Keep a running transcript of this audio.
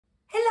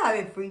Hello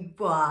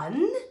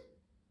everyone.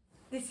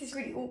 This is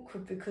really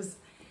awkward because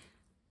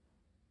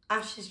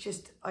Ash is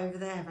just over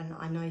there and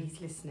I know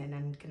he's listening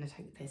and going to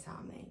take the piss out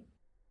of me.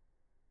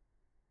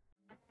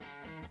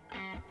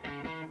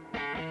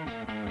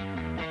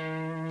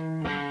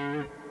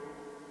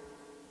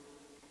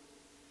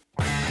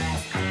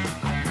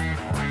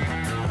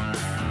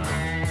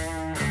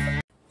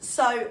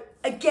 So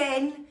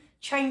again,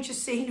 change of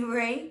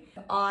scenery.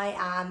 I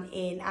am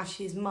in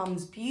Ash's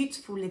mum's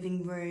beautiful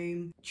living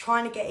room,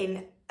 trying to get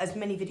in as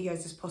many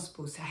videos as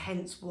possible, so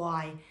hence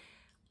why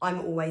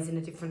I'm always in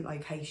a different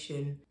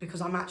location,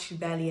 because I'm actually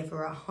barely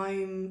ever at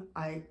home.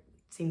 I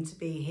seem to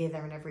be here,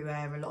 there and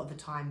everywhere a lot of the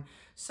time.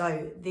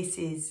 So this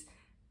is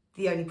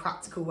the only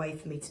practical way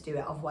for me to do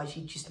it. Otherwise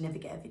you'd just never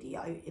get a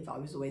video if I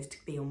was always to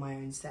be on my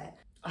own set.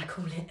 I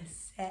call it a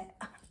set.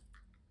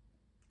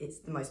 It's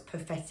the most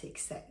pathetic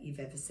set you've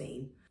ever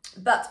seen.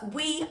 But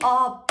we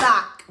are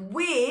back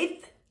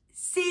with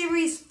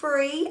series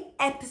 3,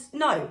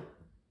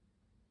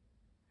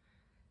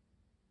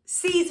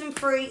 season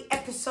 3,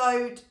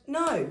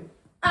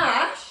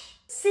 Ash,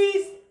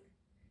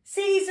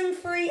 season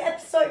 3,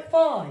 episode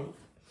 5.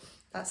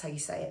 That's how you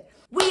say it.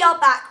 We are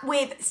back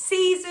with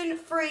season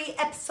 3,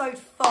 episode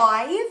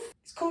 5.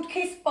 It's called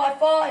Kissed by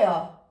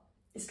Fire.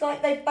 It's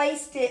like they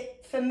based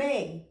it for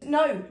me.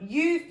 No,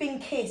 you've been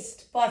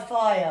kissed by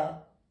fire.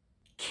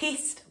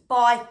 Kissed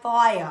by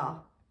fire.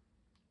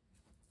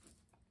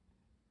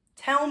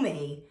 Tell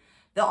me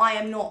that I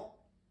am not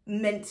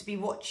meant to be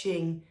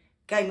watching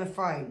Game of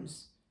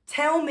Thrones.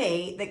 Tell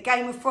me that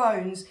Game of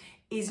Thrones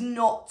is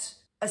not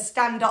a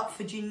stand-up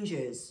for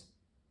gingers.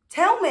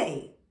 Tell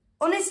me.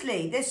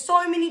 Honestly, there's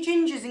so many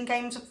gingers in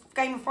Game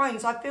of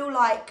Thrones. I feel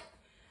like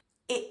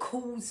it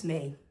calls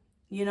me,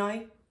 you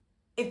know?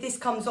 If this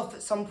comes off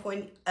at some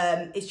point,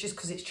 it's just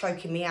because it's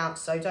choking me out,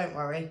 so don't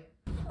worry.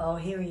 Oh,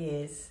 here he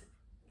is.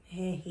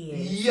 Here he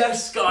is.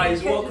 Yes,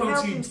 guys, welcome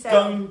to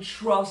Don't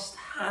Trust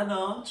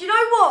Hannah. Do you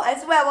know what,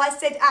 as well? I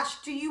said,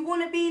 Ash, do you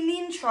want to be in the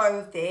intro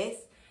of this?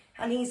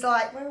 And he's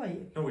like, where are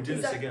you? No, we're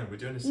doing this again. We're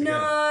doing this again.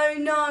 No.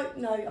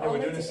 No, we're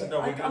doing this. No,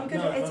 I'm good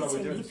at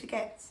editing. He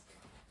forgets.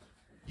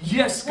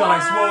 Yes,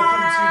 guys, welcome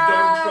to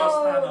Don't Trust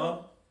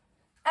Hannah.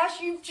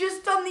 Ash, you've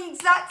just done the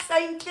exact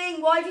same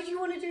thing. Why did you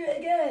want to do it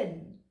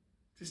again?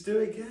 Just do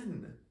it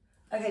again.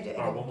 Okay, do it again.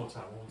 Alright, one more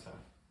time.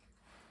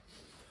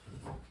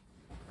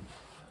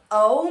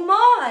 Oh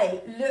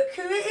my, look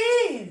who it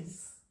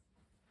is.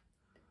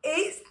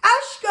 It's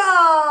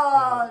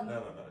Ashkan.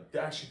 No.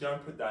 Actually,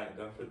 don't put that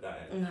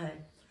in. No.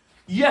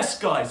 Yes,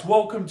 guys,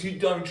 welcome to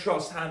Don't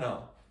Trust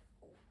Hannah.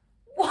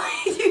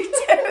 Why are you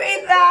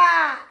doing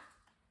that?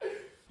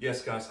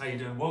 Yes, guys, how you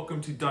doing?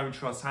 Welcome to Don't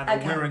Trust Hannah.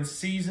 Okay. We're in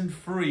season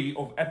 3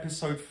 of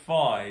episode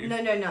 5.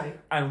 No.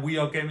 And we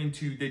are getting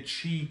to the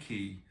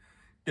cheeky,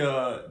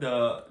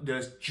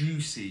 the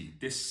juicy,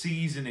 the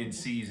seasoning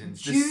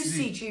seasons.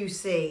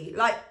 Juicy.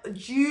 Like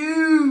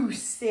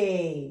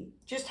juicy.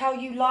 Just how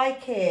you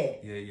like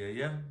it.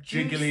 Yeah.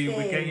 Jiggly,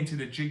 we're getting to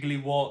the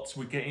jiggly wats,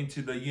 we're getting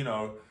to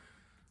the,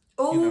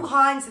 all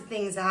kinds of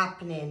things are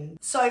happening.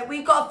 So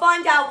we've got to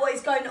find out what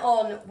is going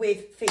on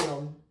with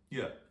Theon.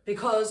 Yeah.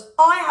 Because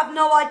I have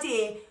no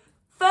idea,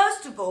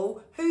 first of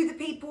all, who the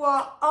people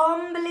are.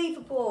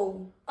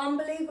 Unbelievable.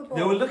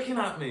 They were looking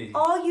at me.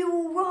 Are you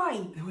all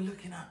right? They were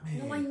looking at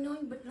me. No, I know,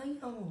 but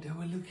later. They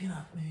were looking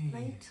at me.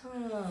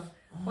 Later.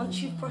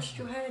 Once you've brushed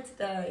your hair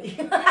today.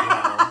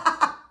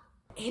 Wow.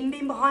 Him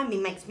being behind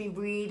me makes me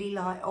really,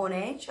 like, on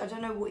edge. I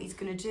don't know what he's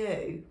going to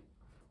do.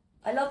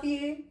 I love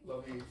you.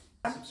 Love you.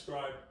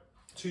 Subscribe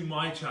to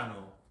my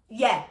channel.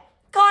 Yeah.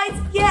 Guys,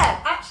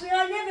 yeah. Actually,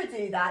 I never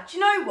do that. Do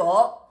you know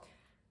what?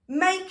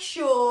 Make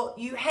sure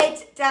you head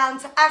down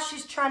to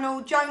Ash's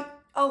channel.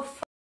 Oh,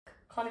 fuck.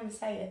 Can't even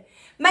say it.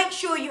 Make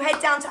sure you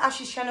head down to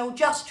Ash's channel.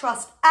 Just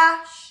Trust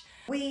Ash.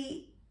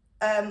 We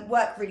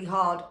work really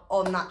hard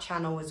on that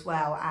channel as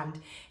well. And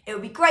it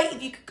would be great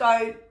if you could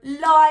go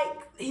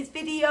like his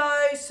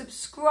videos,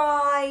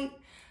 subscribe.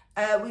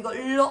 We got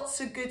lots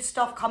of good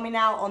stuff coming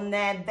out on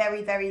there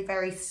very, very,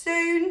 very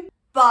soon.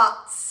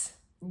 But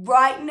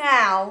right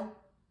now,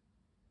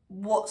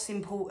 what's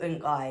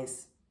important,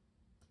 guys?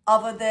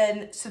 Other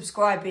than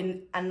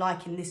subscribing and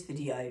liking this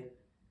video,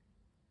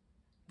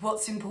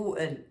 what's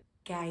important?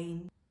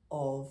 Game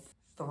of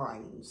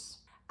Thrones.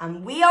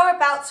 And we are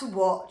about to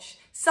watch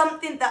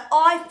something that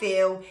I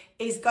feel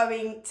is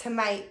going to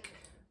make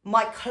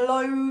my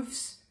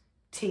clothes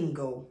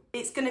tingle.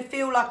 It's going to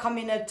feel like I'm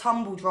in a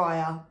tumble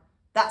dryer.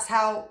 That's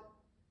how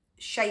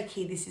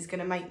shaky this is going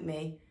to make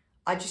me.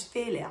 I just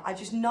feel it. I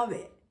just know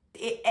it.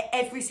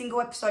 Every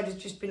single episode has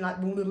just been like,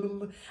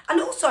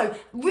 and also,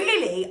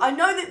 really, I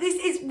know that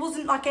this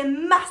wasn't like a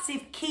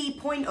massive key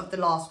point of the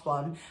last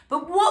one,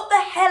 but what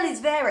the hell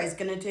is Varys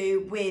going to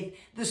do with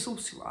the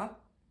sorcerer?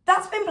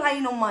 That's been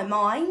playing on my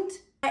mind.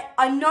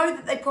 I know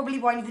that they probably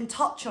won't even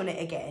touch on it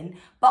again,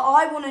 but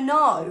I want to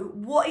know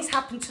what has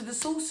happened to the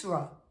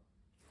sorcerer.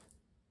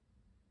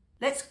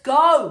 Let's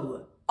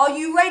go. Are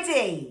you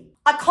ready?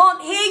 I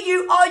can't hear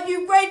you. Are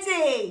you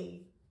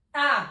ready?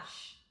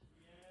 Ash.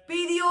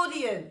 Be the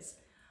audience.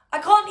 I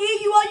can't hear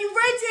you. Are you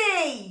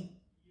ready?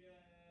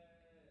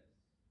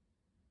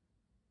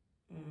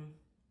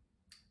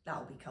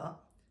 That'll be cut.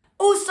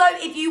 Also,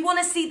 if you want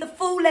to see the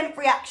full length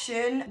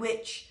reaction,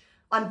 which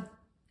I'm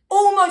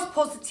almost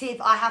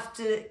positive I have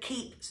to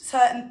keep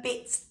certain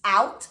bits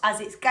out as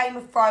it's Game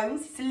of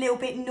Thrones. It's a little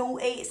bit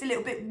naughty, it's a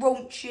little bit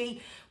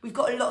raunchy. We've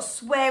got a lot of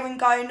swearing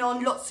going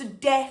on, lots of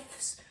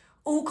deaths,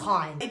 all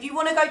kinds. If you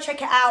want to go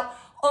check it out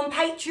on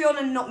Patreon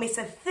and not miss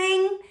a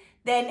thing,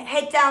 then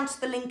head down to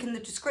the link in the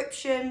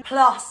description.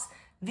 Plus,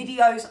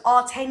 videos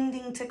are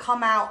tending to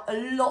come out a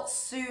lot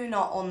sooner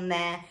on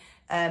there,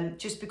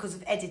 just because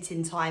of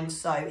editing time.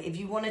 So if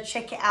you want to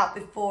check it out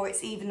before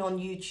it's even on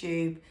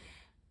YouTube,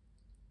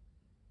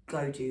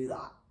 go do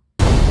that.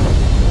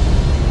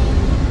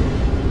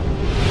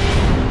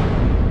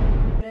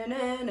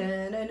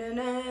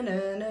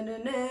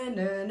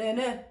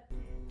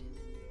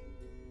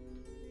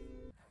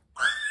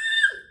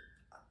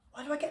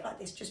 Why do I get like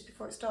this just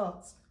before it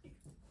starts?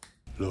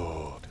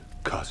 Lord,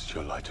 cast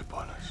your light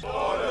upon us.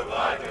 Lord of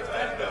light,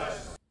 defend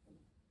us.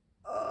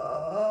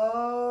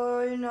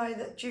 Oh no!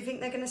 Do you think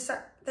they're going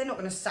to They're not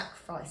going to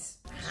sacrifice.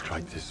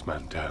 Strike this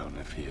man down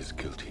if he is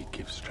guilty.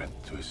 Give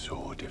strength to his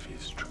sword if he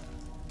is true.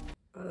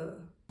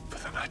 For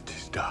the night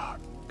is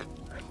dark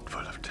and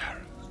full of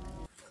terrors.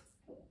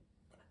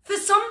 For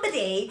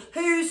somebody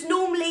who's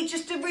normally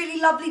just a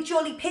really lovely,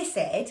 jolly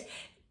pisshead,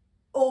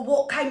 or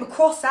what came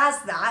across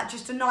as that,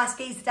 just a nice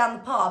geezer down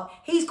the pub,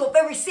 he's got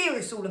very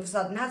serious all of a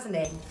sudden, hasn't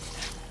he?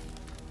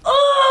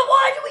 Oh,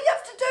 why do we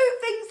have to do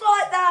things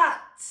like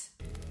that?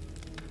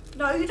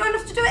 No, you don't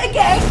have to do it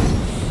again.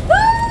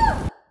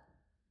 Ah!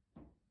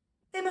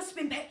 There must have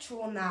been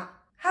petrol on that.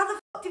 How the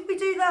fuck did we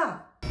do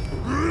that?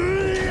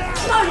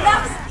 No,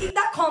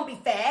 that can't be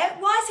fair.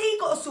 Why has he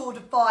got a sword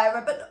of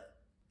fire but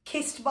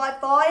kissed by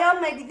fire?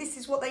 Maybe this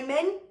is what they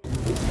meant.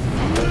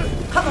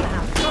 Come on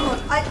now, come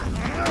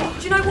on.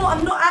 Do you know what?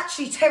 I'm not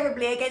actually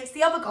terribly against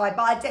the other guy,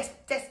 but I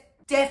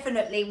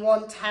definitely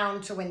want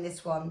Town to win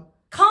this one.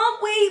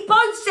 Can't we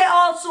both set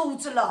our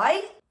swords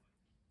alight?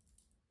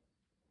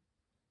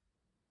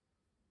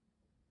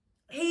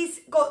 He's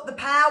got the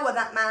power,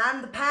 that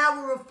man, the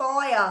power of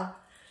fire.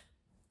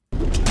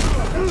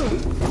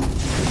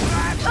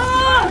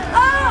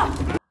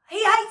 He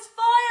hates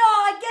fire.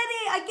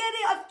 I get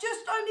it. I've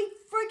just only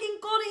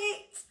frigging got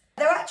it.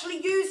 They're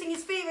actually using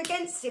his fear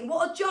against him.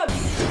 What a joke.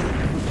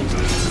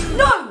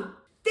 No,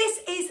 this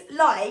is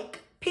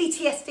like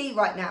PTSD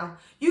right now.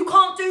 You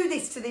can't do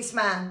this to this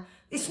man.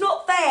 It's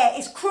not fair.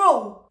 It's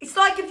cruel. It's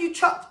like if you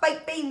chucked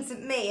baked beans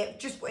at me.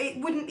 It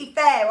wouldn't be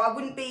fair. It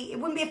wouldn't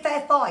be a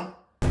fair fight.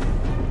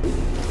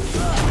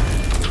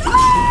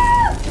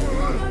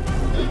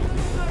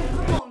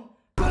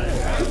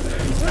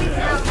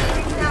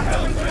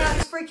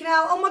 Freaking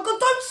out. Oh my god,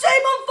 don't set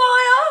him on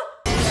fire!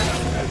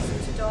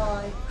 To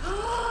die.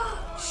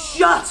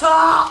 Shut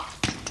up!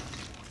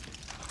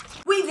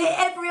 We've hit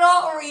every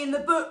artery in the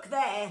book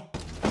there.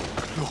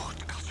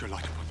 Lord, cast your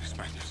light upon this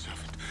man, your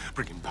servant.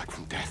 Bring him back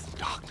from death and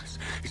darkness.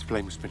 His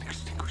flame has been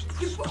extinguished.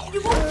 You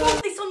won't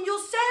want this on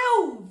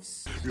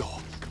yourselves!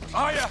 Lord,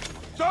 Arya,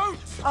 don't!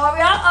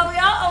 Arya!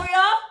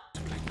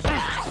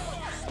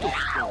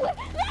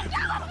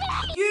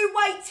 You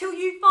wait till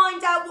you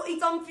find out what he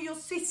done for your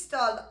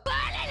sister.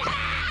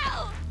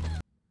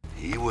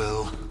 he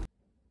will.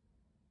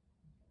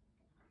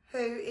 Who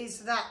is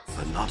that?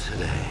 But not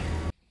today.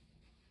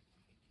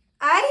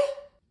 Eh?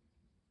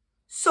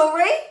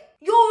 Sorry?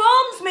 Your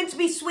arm's meant to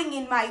be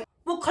swinging, mate.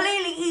 Well,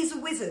 clearly he's a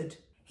wizard.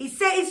 He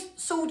set his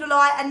sword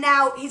alight and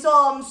now his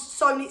arm's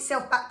sewn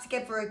itself back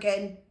together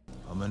again.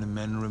 How many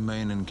men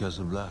remain in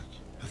Castle Black?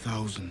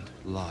 1,000.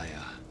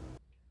 Liar.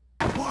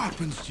 What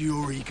happens to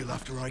your eagle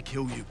after I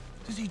kill you?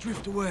 Does he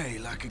drift away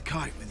like a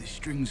kite with his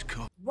strings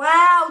cut?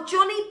 Wow,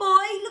 Johnny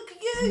boy, look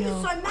at you,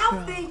 you're so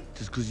mouthy.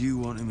 Just because you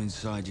want him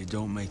inside you,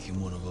 don't make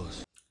him one of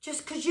us.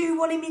 Just because you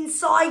want him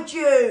inside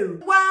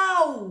you.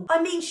 Wow.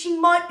 I mean, she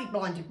might be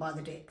blinded by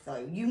the dick,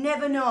 though. You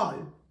never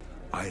know.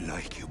 I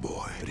like you,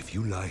 boy, but if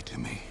you lie to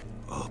me,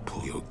 I'll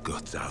pull your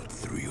guts out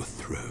through your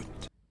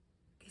throat.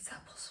 Is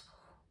that possible?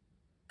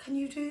 Can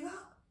you do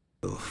that?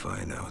 You'll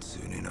find out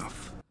soon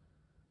enough.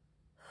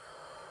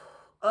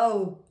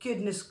 Oh,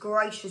 goodness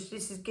gracious,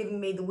 this is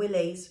giving me the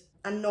willies,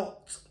 and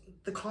not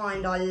the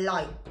kind I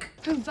like.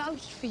 Who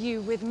vouched for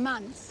you with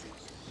months?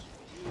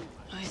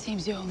 Oh, it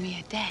seems you owe me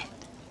a debt.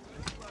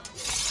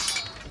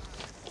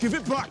 Give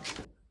it back!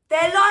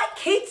 They're like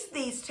kids,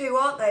 these two,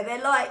 aren't they?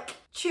 They're like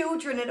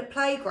children in a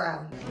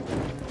playground.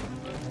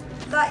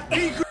 Like,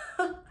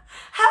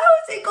 how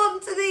has it gone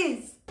to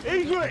this?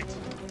 Ingrid!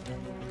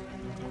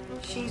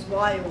 She's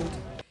wild.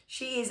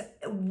 She is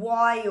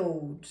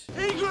wild.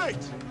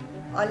 Ingrid!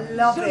 I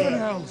love Someone it.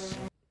 else.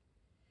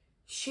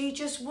 She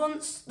just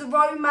wants the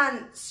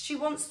romance. She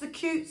wants the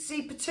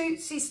cutesy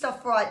patootsy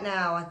stuff right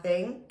now, I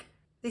think.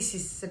 This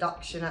is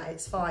seduction at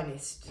its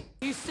finest.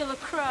 You still a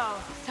crow?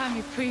 It's time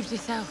you proved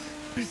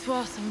yourself. You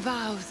swore some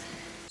vows.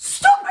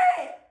 Stop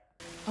it!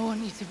 I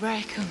want you to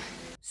break them.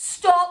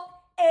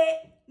 Stop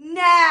it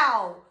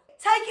now!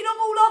 Taking off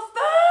all our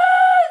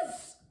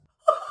furs!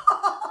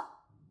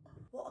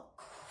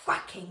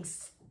 cracking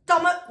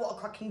stomach, what a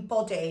cracking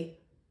body.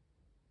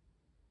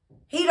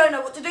 He don't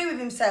know what to do with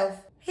himself.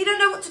 He don't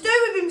know what to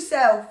do with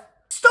himself.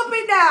 Stop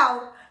it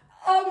now.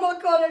 Oh my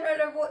God, I don't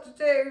know what to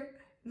do.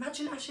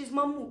 Imagine Ash's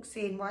mum walks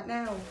in right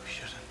now. We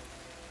shouldn't.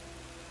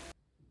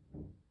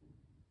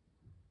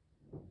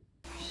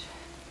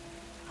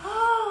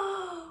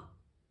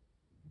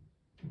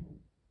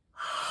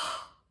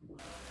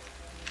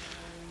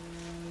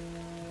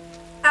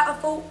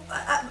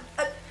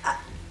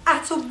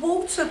 At a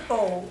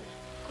waterfall.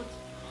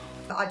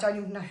 I don't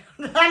even know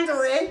how to handle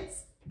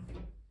this.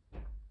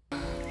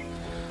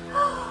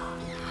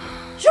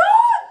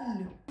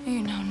 Jon!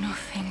 You know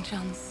nothing,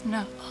 Jon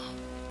Snow.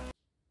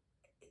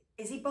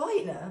 Is he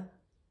biting her?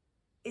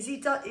 Is he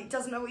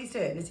doesn't know what he's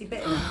doing? Is he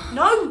biting her?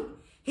 No!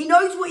 He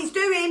knows what he's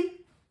doing.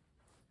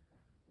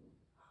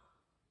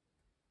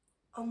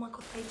 Oh my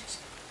God,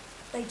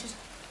 they just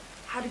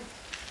had a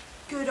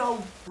good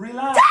old...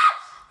 Relax.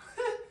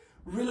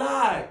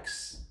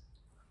 Relax.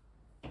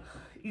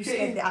 You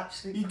scared the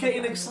absolute... You're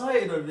getting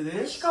excited over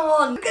this. Come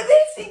on, look at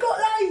this, he got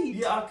laid.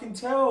 Yeah, I can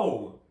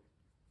tell.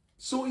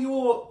 Sort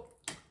your...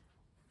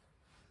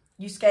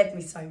 You scared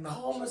me so much.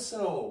 Calm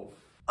yourself.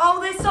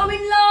 Oh, they're so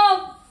in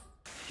love.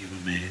 You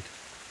were made.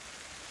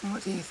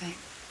 What do you think?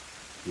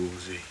 Who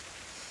was he?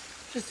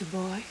 Just a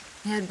boy.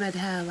 He had red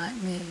hair like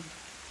me.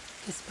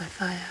 Kissed by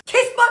fire.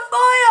 Kissed by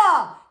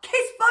fire!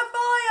 Kissed by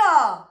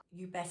fire!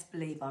 You best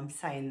believe I'm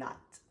saying that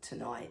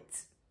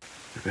tonight.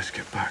 We best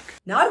get back.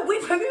 No,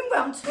 we're going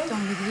round two.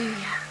 Done with you.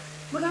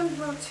 We're going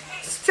round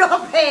two.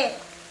 Stop it!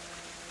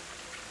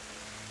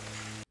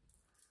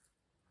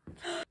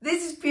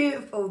 This is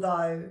beautiful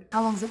though.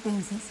 How long's it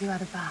been since you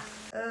had a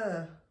bath?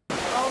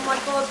 Oh my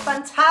God,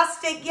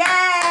 fantastic,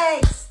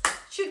 yes!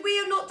 Should we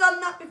have not done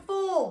that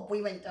before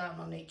we went down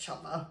on each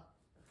other?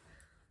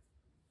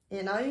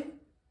 You know?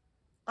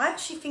 I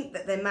actually think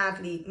that they're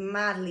madly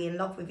in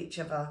love with each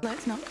other.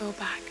 Let's not go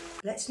back.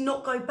 Let's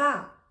not go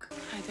back.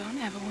 I don't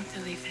ever want to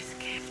leave this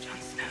cave, Jon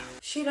Snow.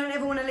 She don't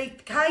ever want to leave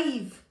the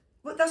cave.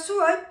 But that's all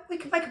right. We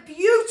can make a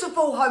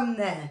beautiful home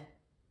there.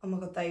 Oh my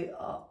God, they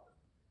are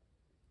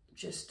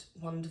just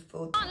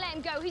wonderful. Can't let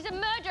him go. He's a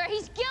murderer.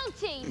 He's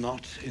guilty.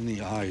 Not in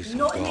the eyes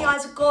Not of in God. the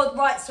eyes of God,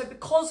 right? So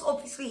because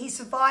obviously he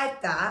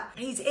survived that,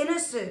 he's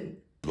innocent.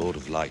 Lord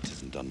of Light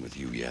isn't done with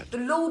you yet. The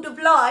Lord of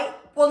Light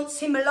wants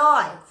him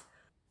alive.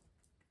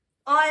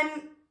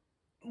 I'm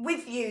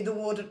with you, the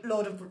Lord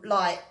of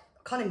Light.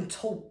 I can't even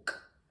talk.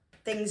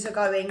 Things are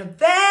going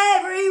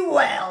very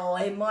well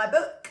in my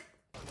book.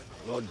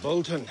 Lord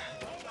Bolton,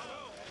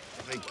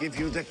 I give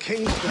you the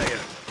Kingslayer.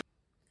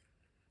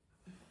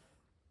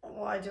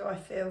 Why do I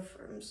feel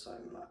for him so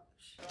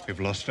much? We've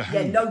lost a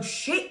Yeah, hand. no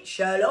shit,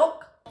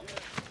 Sherlock.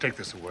 Take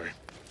this away.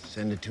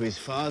 Send it to his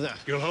father.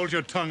 You'll hold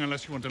your tongue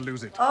unless you want to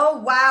lose it. Oh,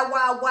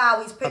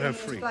 wow. He's putting her him in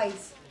his free.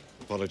 place.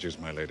 Apologies,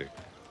 my lady.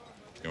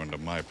 You're under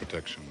my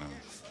protection now.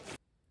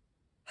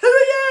 Who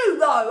are you,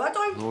 though? I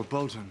don't... Lord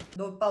Bolton,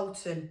 Lord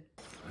Bolton.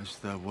 is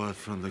that word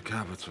from the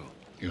capital?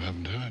 You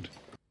haven't heard.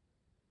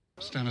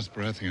 Stannis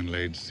Baratheon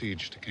laid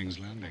siege to King's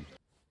Landing.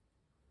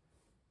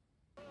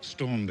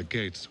 Stormed the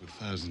gates with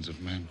thousands of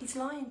men. He's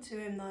lying to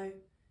him, though.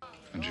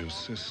 And your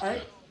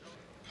sister,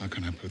 how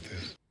can I put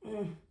this,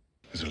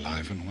 is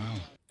alive and well.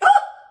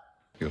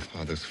 Your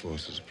father's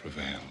forces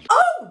prevailed.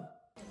 Oh!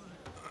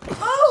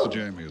 Sir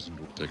Jaime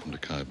isn't taken to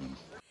Kaiban.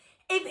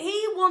 If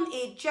he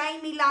wanted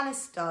Jaime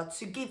Lannister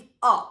to give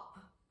up,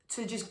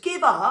 to just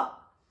give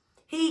up,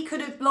 he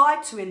could have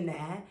lied to him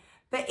there,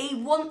 but he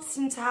wants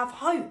him to have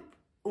hope,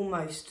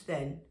 almost,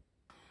 then.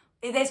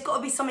 There's got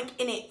to be something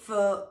in it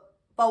for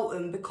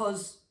Bolton,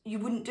 because you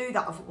wouldn't do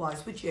that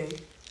otherwise, would you?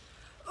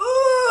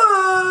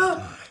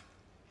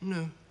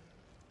 No.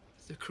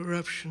 The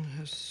corruption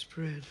has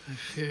spread. I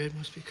fear it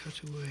must be cut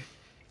away.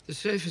 The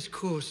safest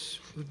course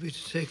would be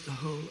to take the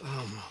whole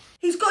arm off.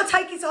 He's got to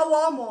take his whole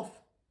arm off.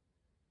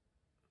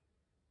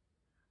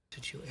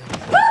 Did you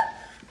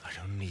I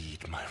don't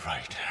need my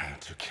right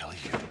hand to kill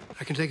you.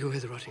 I can take away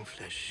the rotting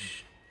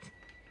flesh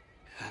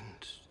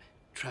and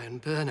try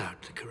and burn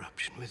out the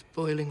corruption with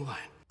boiling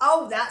wine.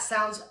 Oh, that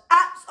sounds...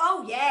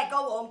 Oh, yeah, go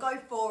on, go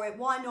for it.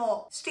 Why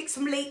not? Stick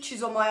some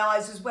leeches on my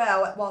eyes as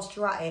well whilst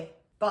you're at it.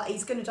 But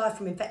he's going to die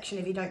from infection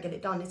if you don't get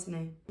it done, isn't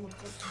he?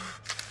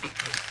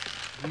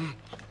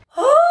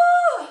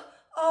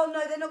 Oh,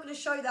 no, they're not going to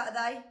show that, are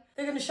they?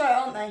 They're going to show it,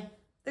 aren't they?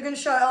 They're going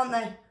to show it, aren't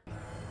they?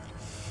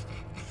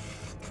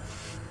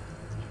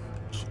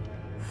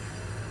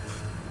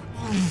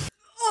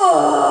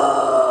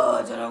 Oh,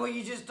 I don't know what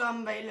you just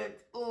done, mate. It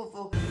looked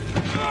awful.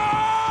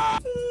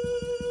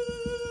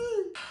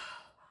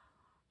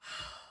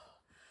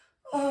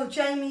 Oh,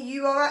 Jamie,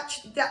 you are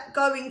actually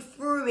going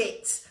through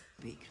it.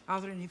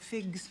 Are there any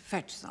figs?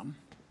 Fetch some.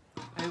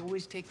 I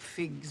always take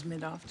figs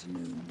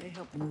mid-afternoon. They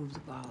help move the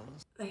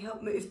bowels. They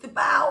help move the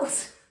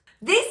bowels.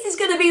 This is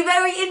going to be a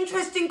very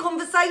interesting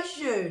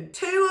conversation.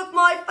 Two of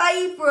my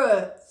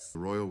favourites. The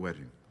royal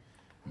wedding.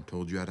 I'm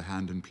told you had a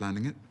hand in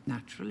planning it.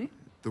 Naturally.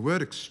 The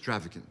word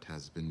extravagant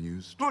has been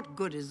used. What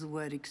good is the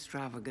word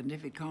extravagant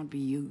if it can't be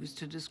used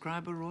to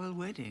describe a royal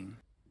wedding?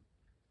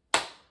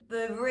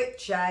 The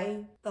rich, eh?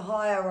 The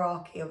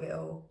hierarchy of it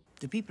all.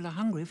 The people are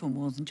hungry for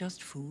more than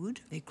just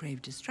food. They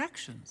crave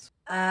distractions.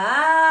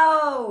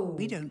 Ow!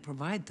 We don't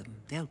provide them.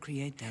 They'll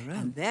create their own.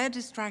 And their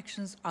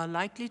distractions are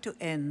likely to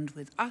end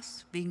with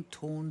us being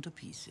torn to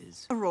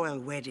pieces. A royal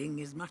wedding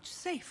is much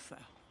safer,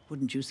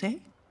 wouldn't you say?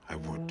 I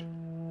would.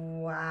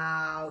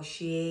 Wow,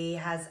 she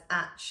has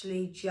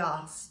actually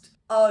just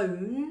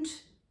owned...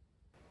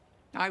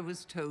 I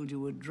was told you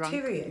were drunk,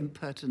 Tyrion.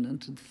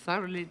 impertinent, and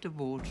thoroughly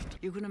debauched.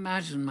 You can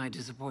imagine my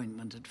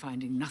disappointment at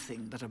finding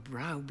nothing but a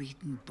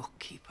browbeaten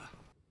bookkeeper.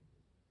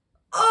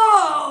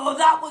 Oh,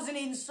 that was an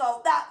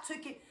insult.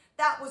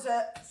 That was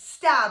a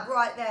stab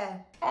right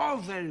there. Oh,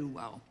 very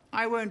well.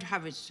 I won't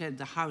have it said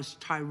the House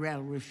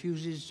Tyrell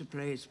refuses to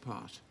play its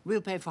part.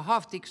 We'll pay for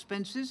half the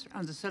expenses,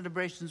 and the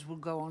celebrations will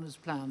go on as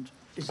planned.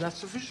 Is that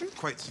sufficient?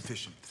 Quite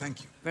sufficient,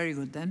 thank you. Very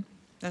good, then.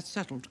 That's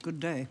settled. Good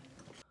day.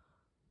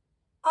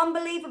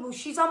 Unbelievable.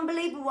 She's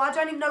unbelievable. I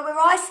don't even know where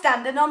I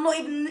stand, and I'm not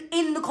even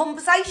in the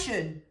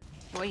conversation.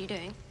 What are you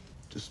doing?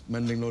 Just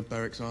mending Lord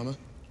Beric's armour.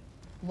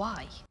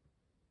 Why?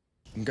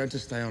 I'm going to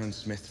stay on in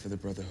Smith for the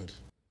Brotherhood.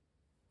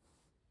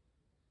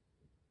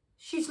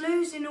 She's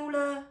losing all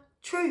her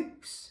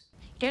troops.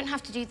 You don't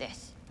have to do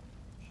this.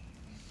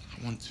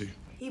 I want to.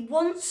 He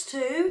wants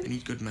to. I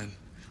need good men.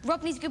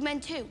 Rob needs good men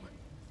too.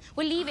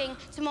 We're leaving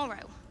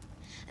tomorrow.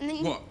 And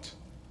then... What?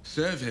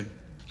 Serve him?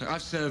 Look,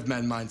 I've served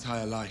men my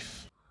entire life.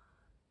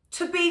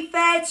 To be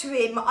fair to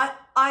him,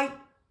 I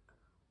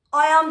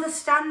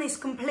understand this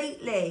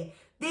completely.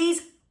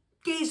 These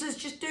geezers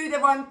just do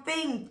their own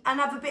thing and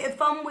have a bit of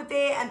fun with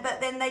it,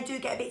 but then they do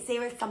get a bit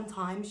serious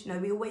sometimes. You know,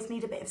 we always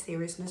need a bit of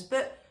seriousness,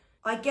 but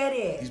I get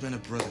it. These men are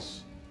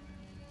brothers.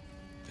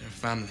 They're a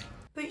family.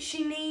 But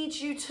she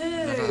needs you too.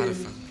 I've never had a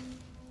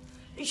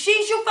family.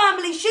 She's your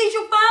family. She's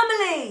your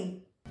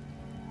family.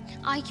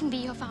 I can be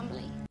your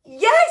family.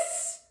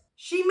 Yes!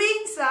 She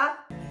means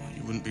that.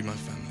 You wouldn't be my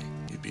family.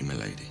 You'd be my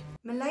lady.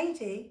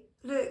 Milady,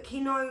 look,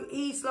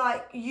 he's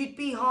like, you'd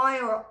be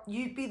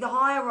the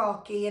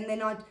hierarchy, and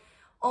then I'd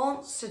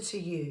answer to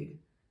you.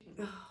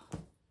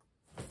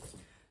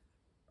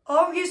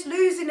 Arya's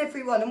losing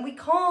everyone, and we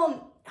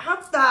can't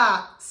have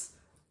that.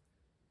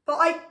 But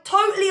I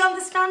totally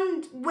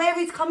understand where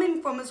he's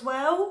coming from as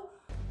well.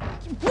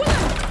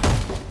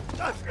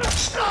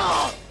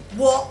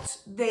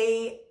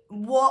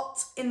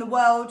 What in the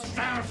world?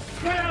 I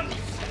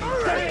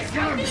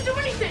didn't do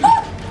anything!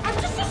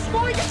 I'm just a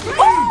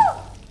spider!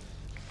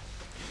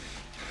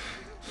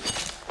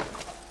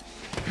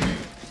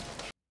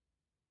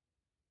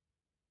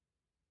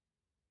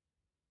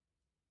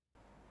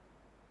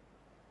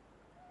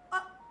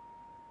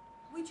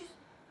 We just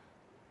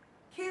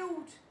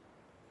killed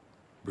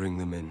Bring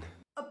them in.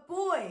 a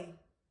boy.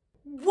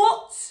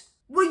 What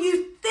were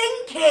you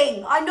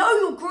thinking? I know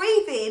you're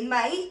grieving,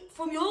 mate,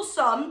 from your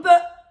son,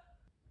 but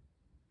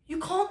you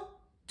can't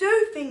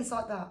do things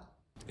like that.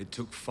 It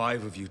took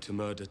 5 of you to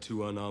murder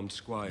 2 unarmed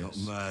squires. Not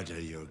murder,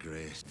 Your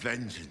Grace.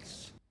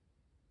 Vengeance.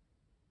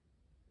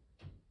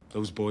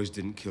 Those boys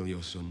didn't kill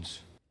your sons.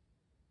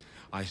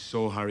 I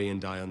saw Harry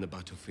and die on the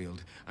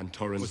battlefield, and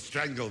Torrance Was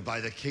strangled by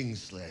the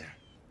Kingslayer.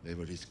 They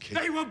were his kids.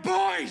 They were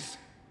boys!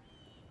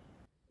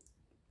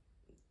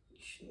 You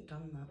shouldn't have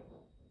done that.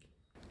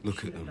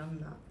 Look at Done them.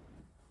 that.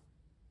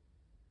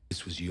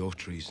 This was your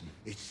treason.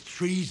 It's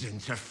treason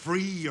to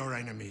free your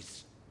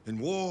enemies. In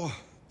war,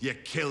 you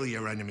kill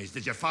your enemies.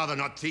 Did your father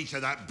not teach you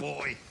that,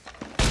 boy?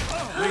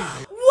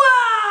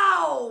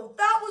 Wow!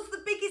 That was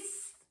the biggest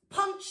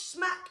punch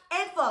smack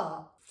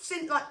ever.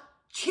 Sent like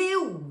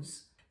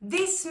chills.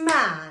 This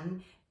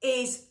man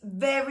is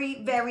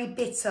very, very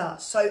bitter.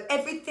 So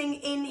everything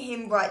in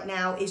him right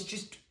now is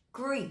just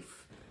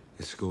grief.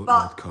 Escort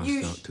But Lord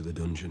you Cast out to the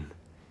dungeon.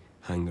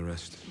 Hang the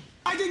rest.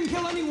 I didn't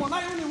kill anyone.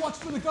 I only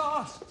watched for the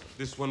guard.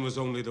 This one was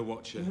only the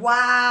watcher.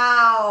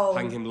 Wow.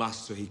 Hang him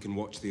last so he can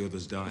watch the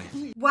others die.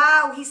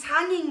 Wow, he's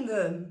hanging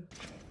them.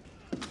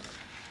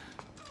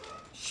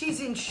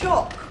 She's in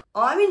shock.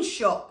 I'm in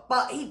shock.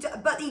 But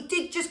he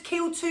did just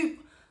kill 2.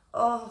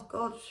 Oh,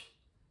 God.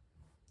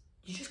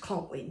 You just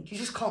can't win. You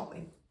just can't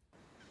win.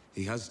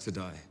 He has to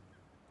die.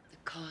 The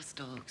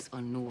Carstocks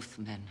are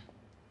Northmen.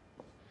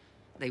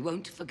 They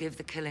won't forgive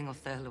the killing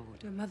of their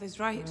lord. Your mother's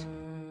right.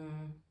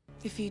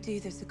 If you do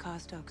this, the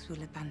Carstocks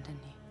will abandon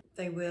you.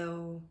 They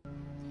will.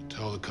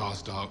 Tell the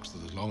Carstocks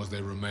that as long as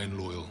they remain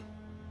loyal,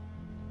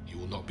 you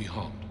will not be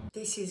harmed.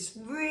 This is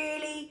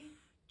really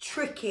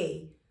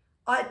tricky.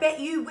 I bet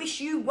you wish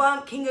you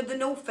weren't King of the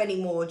North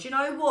anymore. Do you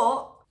know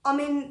what? I'm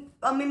in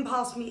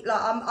past me. Like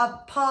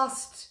I've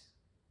passed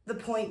the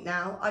point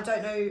now. I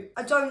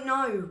don't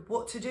know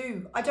what to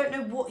do. I don't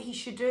know what he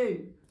should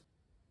do.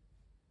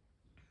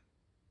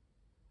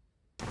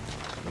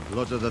 The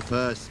blood of the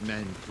first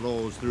men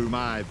flows through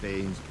my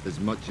veins as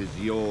much as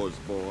yours,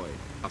 boy.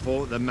 I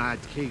fought the Mad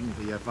King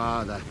for your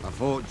father. I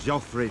fought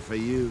Joffrey for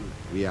you.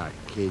 We are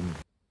kin.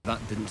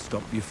 That didn't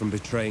stop you from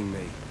betraying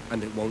me,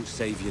 and it won't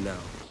save you now.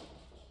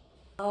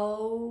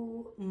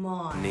 Oh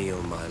my.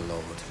 Kneel, my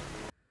lord.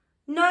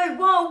 No,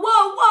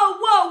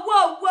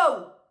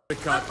 whoa.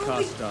 Ricard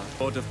Carstar,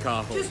 Lord of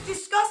Carhall. Just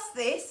discuss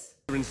this.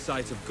 In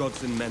sight of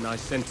gods and men, I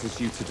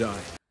sentence you to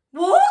die.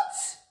 What?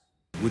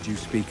 Would you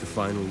speak a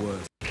final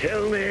word?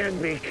 Kill me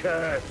and be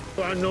cursed,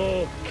 for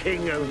no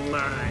king of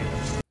mine.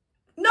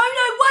 No,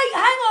 wait,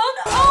 hang on.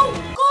 Oh,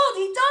 God,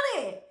 he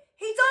done it.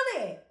 He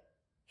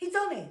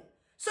done it.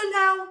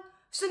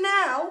 So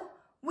now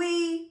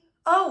we're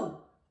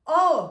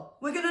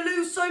going to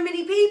lose so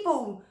many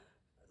people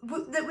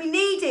that we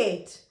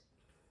needed.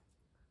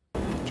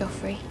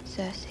 Joffrey,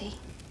 Cersei,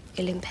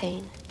 Gillian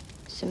Payne,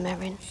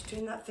 Sumerian. She's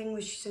doing that thing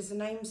where she says the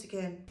names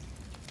again.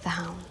 The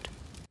Hound.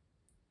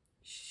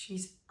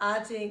 She's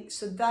adding,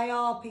 so they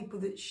are people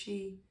that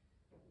she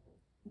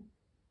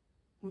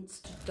wants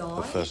to die.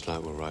 The first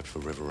light will ride for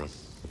Riverrun.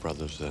 The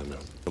brother's there now.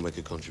 You'll make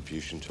a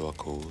contribution to our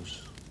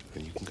cause,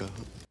 and you can go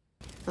home.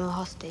 I'm a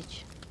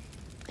hostage,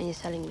 and you're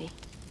selling me.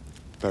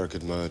 Beric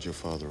admired your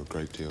father a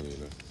great deal, you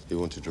know. He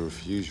wanted to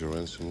refuse your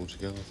ransom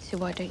altogether. So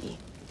why don't you?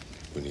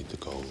 We need the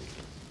gold.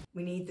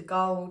 We need the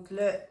gold,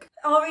 look.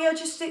 Arya,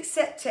 just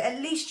accept it.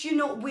 At least you're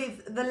not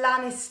with the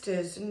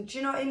Lannisters. And do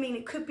you know what I mean?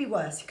 It could be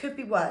worse.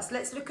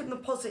 Let's look at the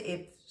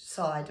positive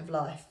side of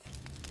life.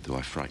 Do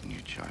I frighten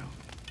you, child?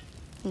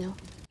 No.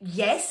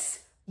 Yes.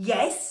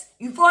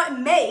 You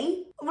frighten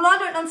me. Well, I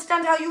don't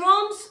understand how your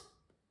arm's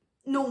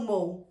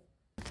normal.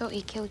 I thought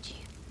he killed you.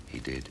 He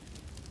did.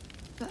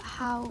 But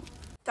how?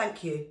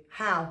 Thank you.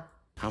 How?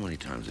 How many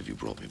times have you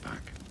brought me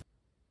back?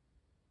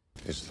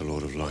 It's the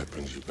Lord of Light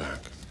brings you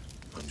back.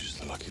 I'm just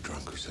the lucky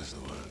drunk who says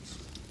the words.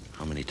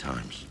 How many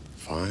times?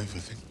 5, I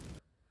think.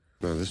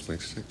 No, this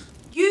makes 6.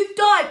 You've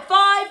died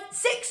 5,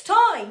 6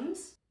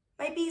 times?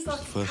 Maybe he's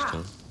like a First cat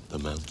time, the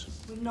mountain.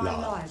 with 9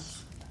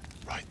 lives.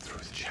 Right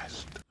through the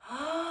chest.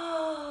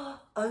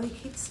 Only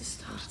keeps the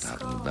stars.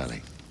 Stab in the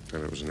belly.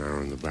 And it was an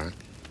arrow in the back.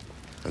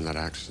 And that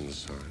axe in the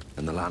side.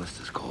 And the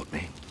Lannisters caught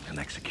me and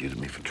executed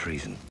me for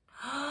treason.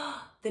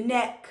 The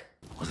neck.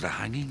 Was it a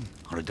hanging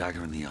or a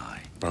dagger in the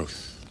eye?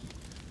 Both.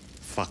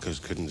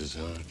 Fuckers couldn't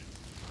decide.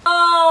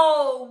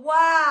 Oh,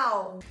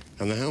 wow.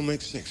 And the hell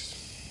makes 6.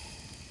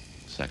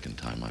 Second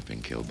time I've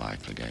been killed by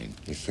Clegane.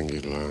 You think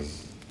you'd learn?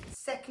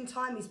 Second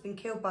time he's been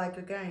killed by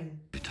Clegane.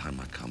 Every time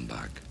I come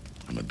back,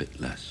 I'm a bit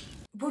less.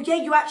 Well, yeah,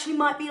 you actually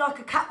might be like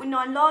a cat with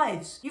 9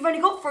 lives. You've only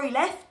got 3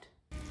 left.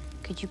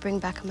 Could you bring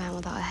back a man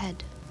without a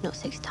head? Not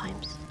 6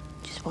 times,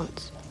 just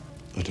once.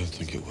 I don't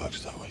think it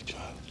works that way,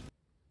 child.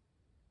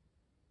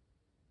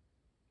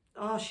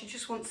 Oh, she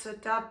just wants her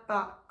dad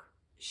back.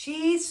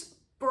 She's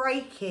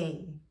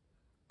breaking.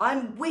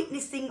 I'm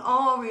witnessing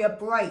Arya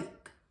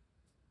break.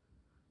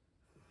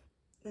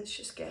 Let's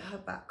just get her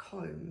back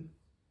home.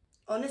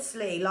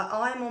 Honestly, like,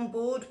 I'm on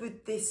board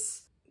with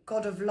this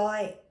God of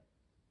Light.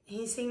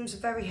 He seems a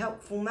very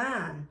helpful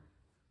man.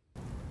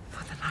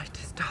 For the night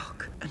is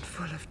dark and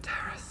full of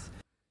terrors.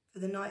 For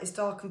the night is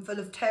dark and full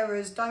of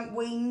terrors, don't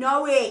we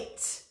know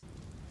it?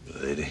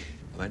 Lady,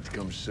 when's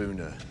come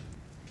sooner?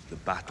 The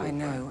battle. I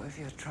know of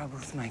your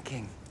troubles, my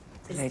king.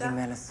 The Lady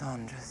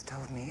Melisandre has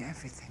told me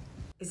everything.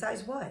 Is that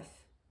his wife?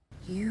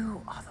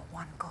 You are the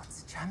one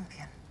God's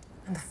champion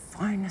and the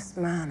finest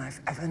man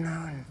I've ever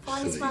known.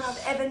 Finest man I've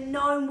ever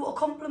known. What a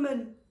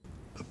compliment.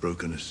 I've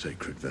broken a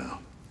sacred vow.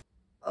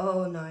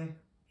 Oh no,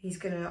 he's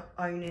gonna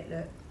own it.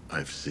 Look.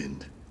 I've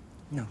sinned.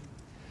 No.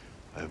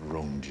 I have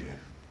wronged you.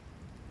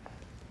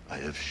 I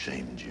have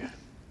shamed you.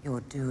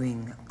 You're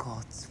doing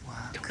God's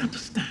work. Don't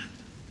understand.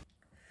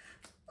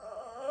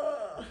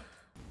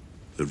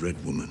 The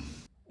Red Woman.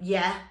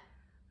 Yeah.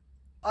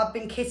 I've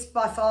been kissed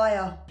by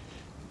fire.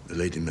 The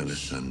Lady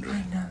Melisandre.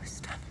 I know,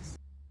 Stannis.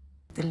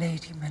 The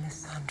Lady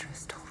Melisandre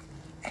has told me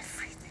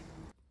everything.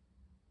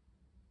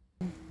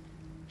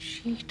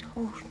 She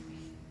told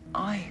me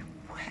I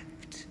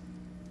wept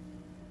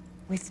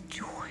with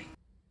joy.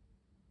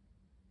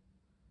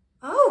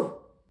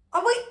 Oh,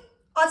 are we?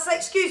 I'd say,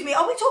 excuse me,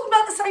 are we talking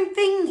about the same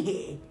thing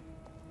here?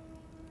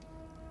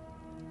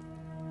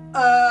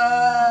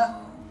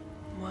 Oh,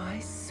 my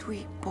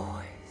sweet boys.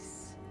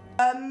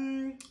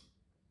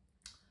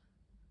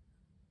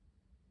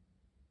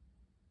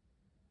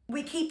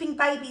 We're keeping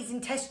babies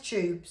in test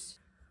tubes.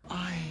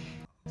 I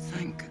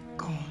thank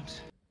God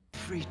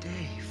every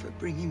day for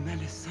bringing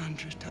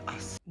Melisandre to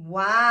us.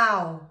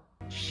 Wow.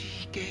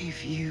 She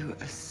gave you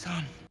a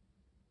son.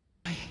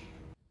 I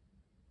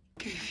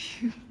gave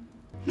you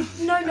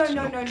nothing.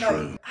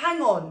 No.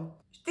 Hang on.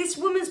 This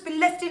woman's been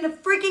left in a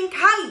frigging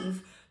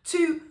cave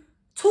to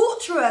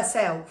torture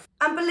herself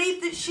and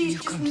believe that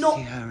she's just not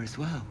see her as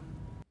well.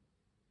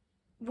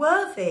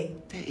 Worthy.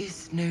 There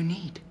is no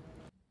need.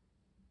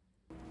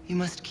 You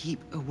must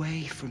keep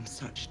away from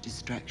such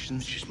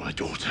distractions. She's my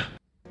daughter.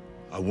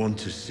 I want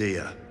to see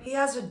her. He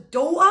has a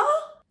daughter?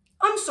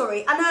 I'm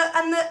sorry,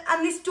 and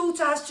this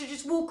daughter has to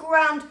just walk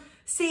around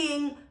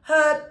seeing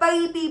her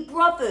baby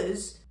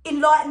brothers in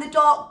light in the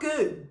dark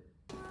goo.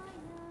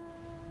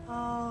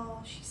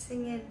 Oh, she's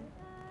singing.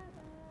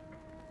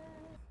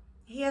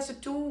 He has a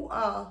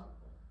daughter.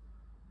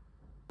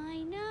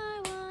 I know.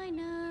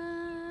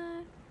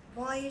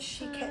 Why is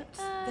she kept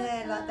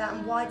there like that,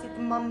 and why did the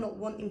mum not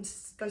want him to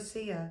go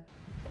see her?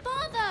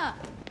 Father!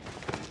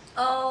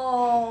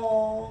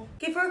 Oh,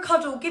 give her a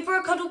cuddle. Give her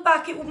a cuddle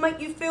back. It will make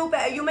you feel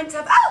better. You're meant to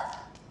have... Oh!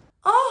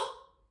 Oh!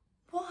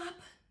 What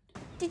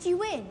happened? Did you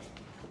win?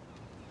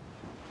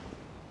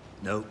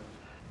 No.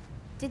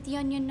 Did the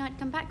Onion Knight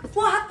come back with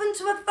What happened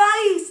to her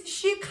face? Is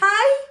she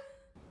okay?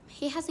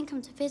 He hasn't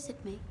come to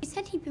visit me. He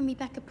said he'd bring me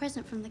back a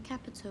present from the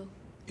capital.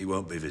 He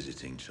won't be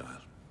visiting,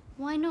 child.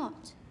 Why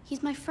not?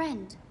 He's my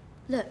friend.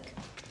 Look.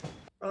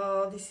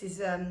 Oh, this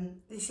is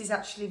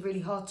actually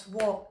really hard to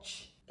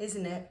watch,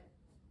 isn't it?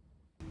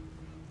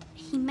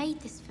 He made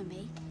this for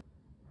me.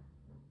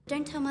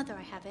 Don't tell Mother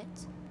I have it.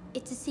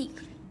 It's a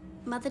secret.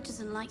 Mother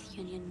doesn't like the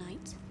Onion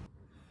Knight.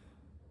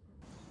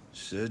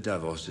 Sir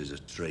Davos is a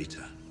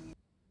traitor.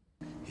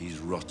 He's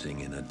rotting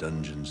in a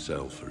dungeon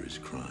cell for his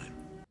crime.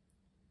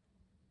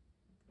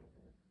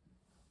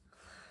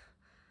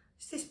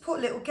 This poor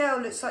little girl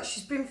looks like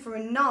she's been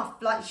through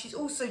enough. Like, she's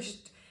also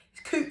just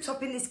cooped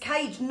up in this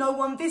cage, no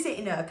one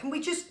visiting her. Can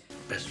we just...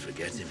 Best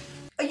forget him.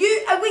 Are we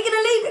going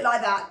to leave it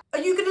like that? Are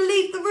you going to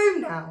leave the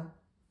room now?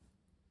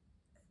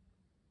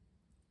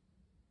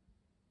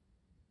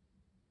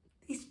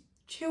 These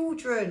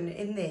children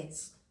in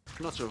this.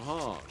 Not so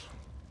hard.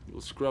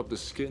 You'll scrub the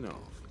skin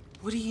off.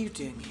 What are you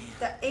doing here?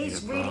 That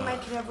is really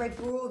making her red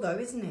raw though,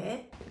 isn't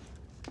it?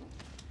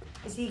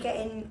 Is he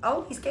getting...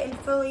 Oh, he's getting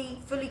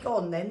fully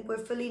gone then. We're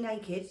fully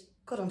naked.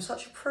 God, I'm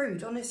such a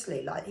prude,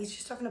 honestly. Like, he's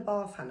just having a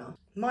bath, Hannah.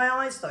 My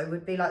eyes, though,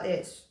 would be like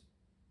this.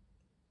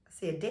 I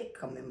see a dick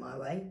coming my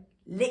way.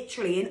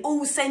 Literally, in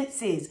all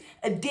senses,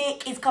 a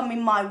dick is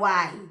coming my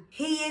way.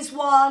 He is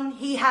one,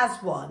 he has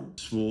one.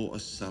 Swore a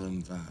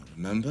solemn vow,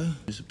 remember?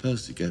 You're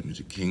supposed to get me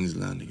to King's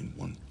Landing in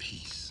one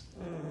piece.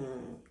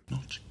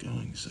 Not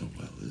going so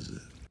well, is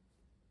it?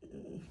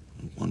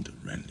 No wonder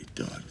Renly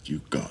died with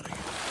you guarding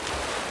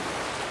it.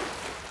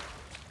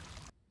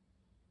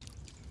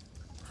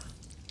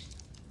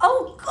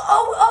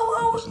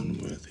 I was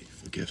unworthy,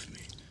 forgive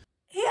me.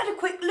 He had a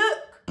quick look.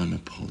 I'm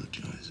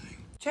apologizing.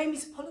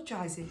 Jamie's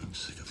apologising. I'm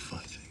sick of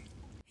fighting.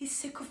 He's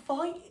sick of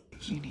fighting.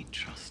 You need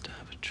trust to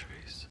have a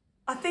truce.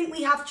 I think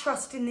we have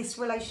trust in this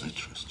relationship. I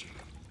trust you.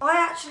 I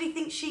actually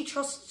think she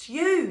trusts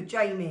you,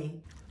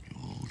 Jamie.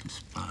 You all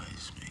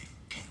despise me,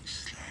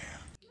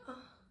 Kingslayer.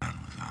 Man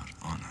without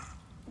honor.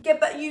 Yeah,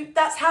 but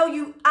that's how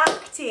you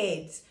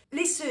acted.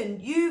 Listen,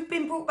 you've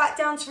been brought back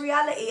down to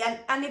reality,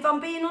 and if I'm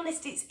being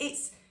honest,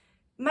 it's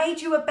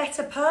made you a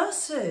better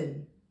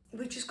person.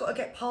 We've just got to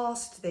get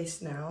past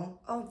this now.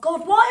 Oh,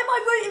 God, why am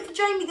I rooting for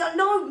Jamie?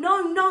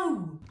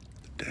 No.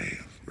 The day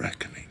of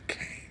reckoning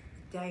came.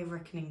 The day of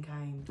reckoning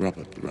came.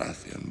 Robert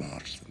Baratheon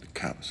marched from the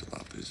capital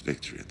after his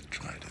victory at the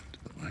Trident,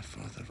 but my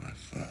father arrived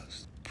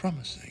first,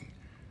 promising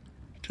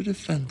to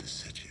defend the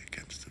city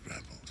against the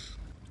rebels.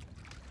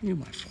 I knew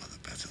my father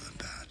better than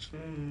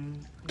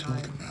that.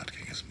 Told the Mad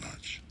King as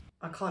much.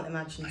 I can't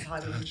imagine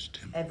Tywin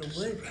ever would.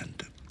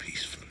 Surrender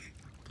peacefully.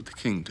 But the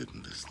king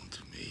didn't listen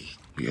to me.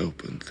 We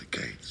opened the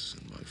gates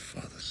and my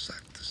father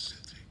sacked the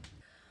city.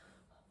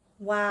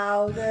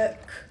 Wow,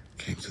 look.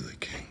 Came to the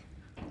king,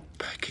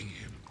 begging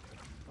him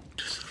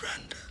to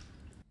surrender.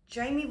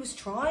 Jamie was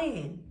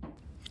trying.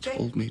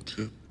 Told me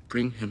to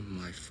bring him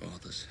my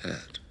father's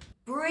head.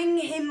 Bring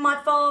him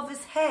my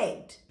father's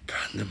head?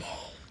 Burn them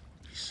all,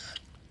 he said.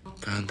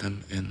 Burn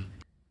them in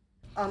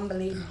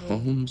unbelievable.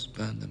 Homes,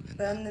 burn them in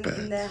burn their them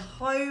beds. in their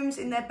homes,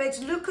 in their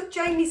beds. Look at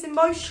Jamie's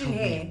emotion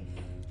here.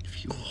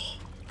 If your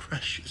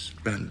precious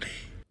Renly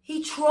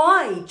he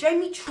tried.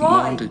 Jamie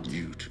tried. Commanded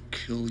you to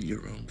kill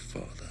your own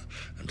father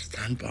and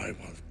stand by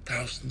while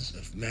thousands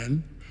of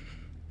men,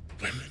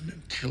 women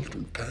and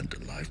children burned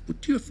alive,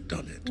 would you have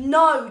done it?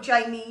 No,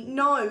 Jamie.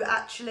 No,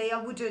 actually, I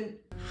wouldn't.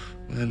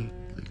 When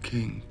the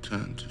king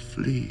turned to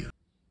flee,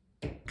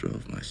 I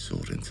drove my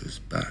sword into his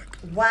back.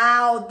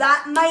 Wow,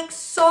 that makes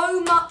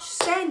so much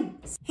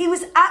sense. He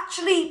was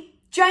actually...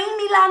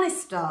 Jamie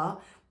Lannister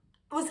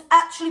was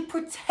actually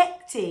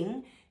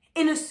protecting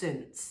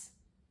innocence.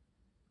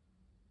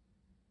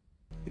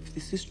 If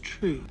this is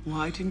true,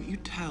 why didn't you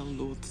tell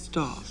Lord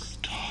Stark?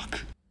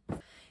 Stark?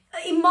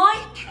 He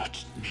might...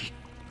 Judged me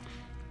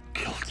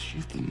guilty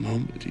the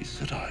moment he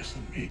set eyes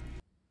on me.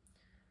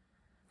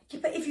 Yeah,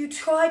 but if you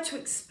try to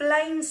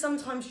explain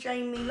sometimes,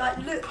 Jamie, like,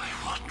 look... By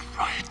what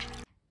right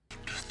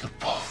does the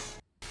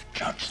wolf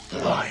judge the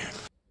lion?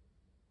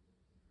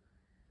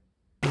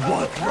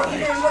 What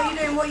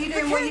right? What are you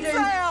doing?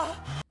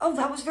 Oh,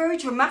 that was very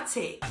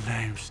dramatic.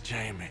 My name's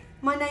Jamie.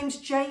 My name's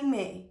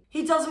Jamie.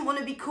 He doesn't want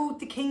to be called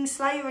the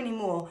Kingslayer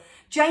anymore.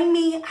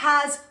 Jamie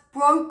has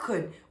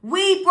broken.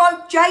 We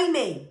broke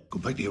Jamie. Go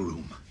back to your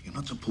room. You're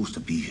not supposed to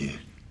be here.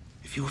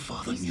 If your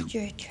father knew... You said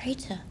you're a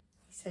traitor.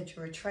 He said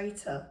you're a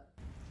traitor.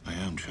 I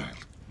am, child.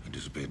 I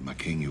disobeyed my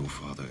king, your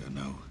father, and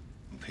now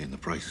I'm paying the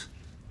price.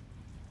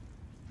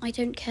 I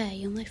don't care.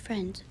 You're my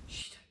friend.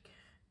 Shh, don't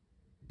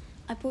care.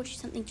 I brought you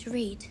something to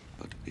read.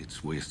 But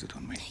it's wasted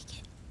on me. Take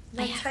it.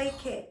 No,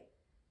 take it.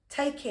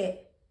 Take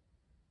it.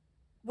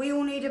 We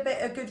all need a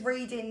bit of good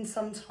reading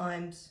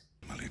sometimes.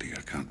 My lady,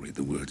 I can't read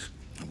the words.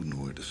 I wouldn't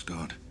know where to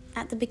start.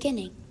 At the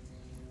beginning.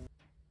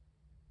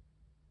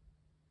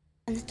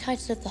 And the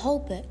title of the whole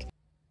book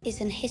is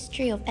an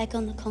history of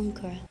Aegon the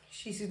Conqueror.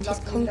 She's a his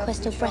lovely,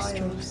 conquest lovely of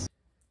child, Westeros.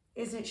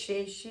 isn't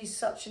she? She's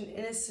such an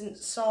innocent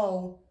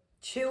soul.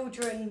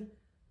 Children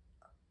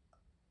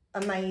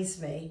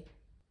amaze me.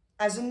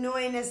 As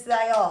annoying as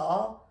they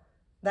are,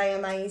 they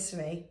amaze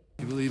me.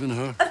 You believe in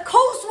her? Of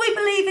course we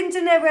believe in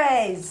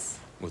Daenerys.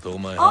 With all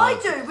my I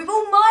heart. do, with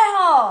all my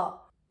heart.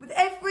 With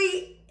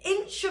every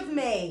inch of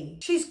me.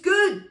 She's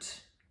good.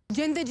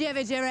 Your own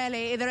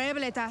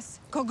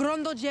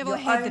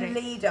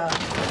leader.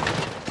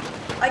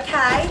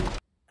 Okay.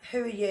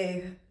 Who are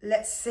you?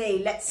 Let's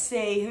see.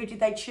 Who did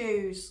they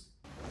choose?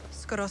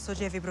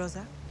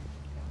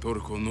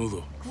 Torco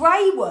nudo.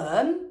 Grey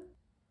Worm?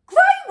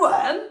 Grey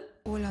Worm?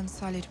 All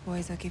Unsullied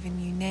boys are given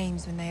new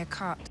names when they are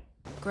cut.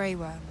 Grey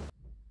Worm,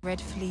 Red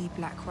Flea,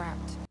 Black Rat.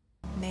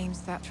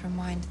 Names that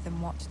remind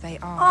them what they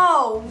are.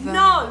 Oh,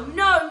 Vermin.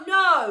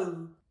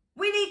 no.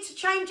 We need to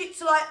change it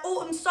to like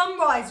Autumn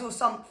Sunrise or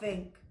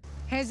something.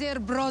 Yes.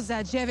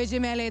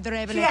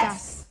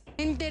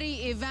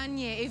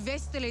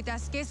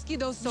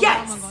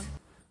 Yes.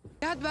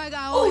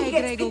 Oh, you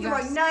get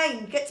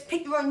to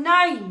pick your own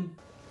name.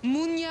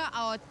 Munya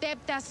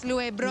aoteptas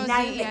lue brosi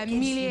Name e that gives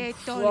emilie you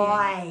tolie.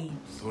 pride.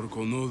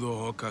 Torco nudo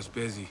hocas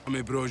pesi.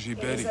 Ame broji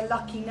It is beri. a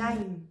lucky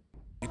name.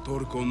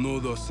 Torco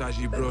nudo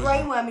saji But broji.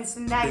 Grey Worm is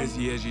the name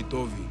Spesi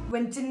ejitovi.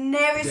 when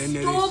Daenerys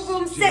Daenerys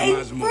Stormborn set him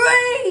Jemasmo.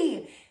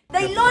 free.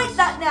 They like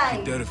that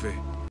name. Terfe.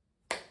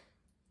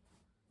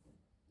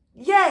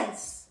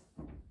 Yes.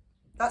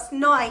 That's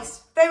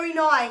nice. Very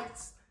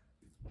nice.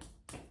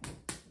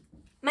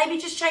 Maybe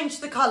just change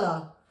the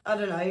colour. I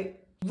don't know.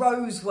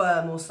 Rose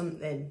worm or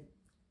something.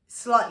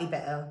 Slightly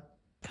better.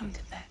 Come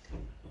to bed.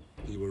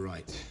 You were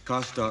right.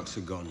 Karstarks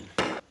are gone.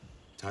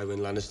 Tywin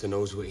Lannister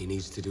knows what he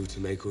needs to do to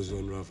make us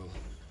unravel.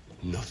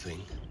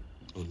 Nothing.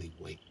 Only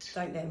wait.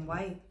 Don't let him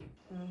wait.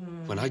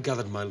 When I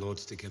gathered my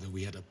lords together,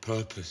 we had a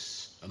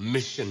purpose, a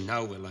mission.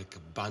 Now we're like a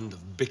band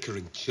of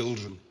bickering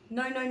children.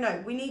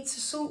 No. We need to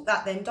sort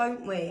that then,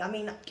 don't we? I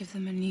mean... Give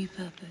them a new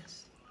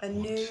purpose. A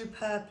new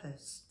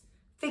purpose.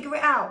 Figure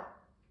it out.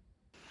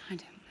 I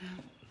don't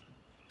know.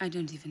 I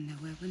don't even know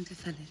where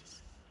Winterfell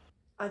is.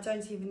 I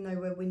don't even know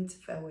where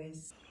Winterfell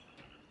is.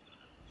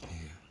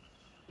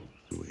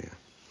 We're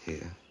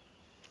here.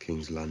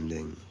 King's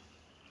Landing.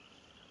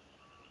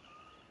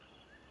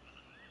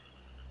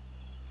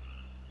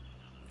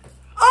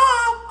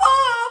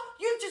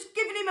 You've just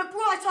given him a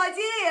bright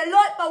idea. A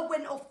light bulb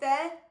went off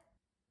there.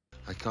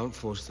 I can't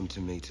force them to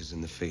meet us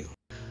in the field.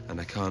 And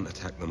I can't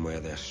attack them where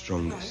they're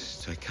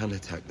strongest. I can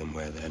attack them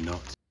where they're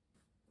not.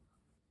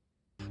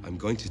 I'm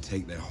going to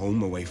take their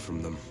home away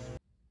from them.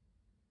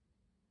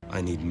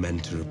 I need men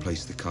to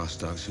replace the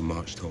Karstarks who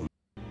marched home.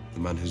 The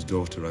man whose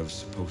daughter I was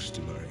supposed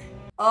to marry.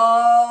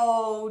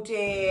 Oh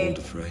dear.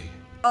 Old Frey.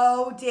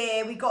 Oh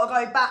dear, we got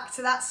to go back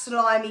to that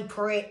slimy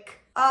prick.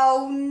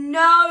 Oh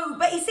no,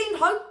 but he seemed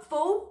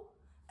hopeful.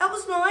 That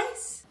was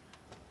nice.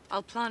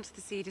 I'll plant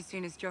the seed as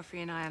soon as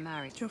Joffrey and I are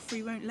married.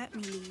 Joffrey won't let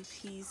me leave.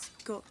 He's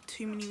got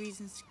too many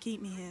reasons to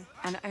keep me here.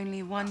 And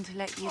only one to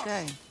let you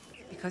go,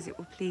 because it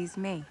will please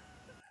me.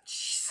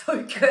 She's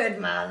so good,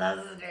 man.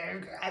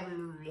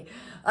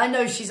 I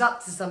know she's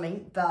up to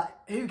something, but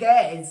who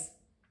cares?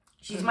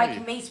 She's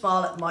making me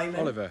smile at the moment.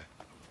 Oliver,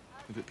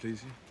 if it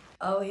please you.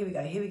 Oh, here we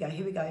go.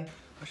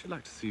 I should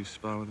like to see you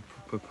spar with a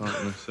proper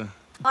partner, sir.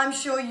 I'm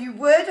sure you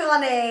would,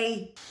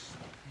 honey.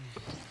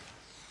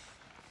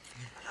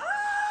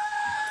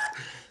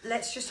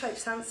 Let's just hope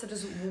Sansa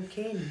doesn't walk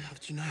in. How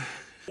did you know?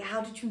 Yeah,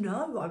 how did you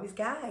know I was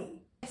gay? How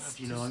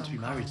do you know I'm to be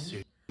married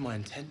soon? My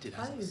intended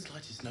hasn't the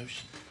slightest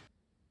notion.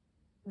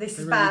 This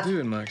is They bad. really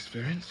do, in my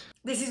experience.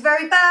 This is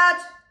very bad.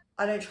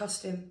 I don't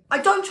trust him. I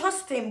don't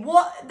trust him.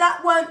 What?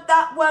 That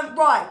weren't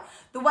right.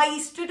 The way he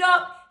stood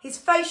up, his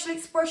facial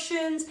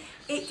expressions,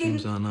 it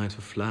Seems didn't... our knight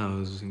of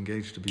flowers is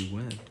engaged to be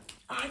wed.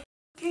 I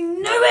fucking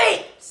knew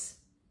it!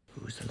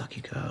 Who's the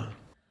lucky girl?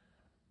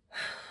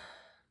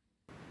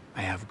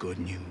 I have good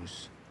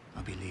news.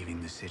 I'll be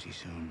leaving the city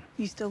soon.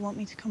 You still want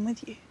me to come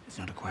with you? It's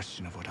not a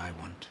question of what I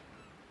want.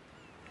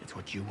 It's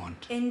what you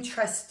want.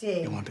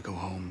 Interesting. You want to go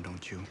home,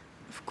 don't you?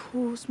 Of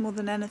course, more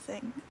than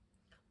anything.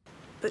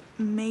 But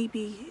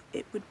maybe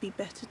it would be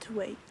better to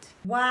wait.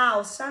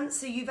 Wow,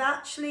 Sansa,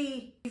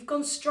 you've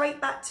gone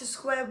straight back to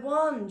square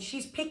one.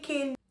 She's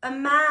picking a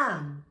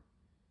man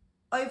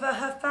over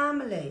her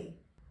family.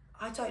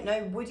 I don't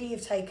know, would he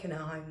have taken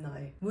her home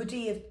though? Would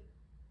he have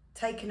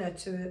taken her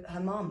to her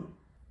mum?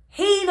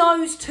 He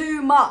knows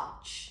too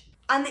much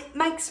and it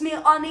makes me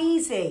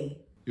uneasy.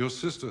 Your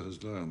sister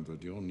has learned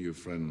that your new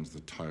friends,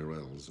 the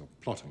Tyrells, are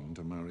plotting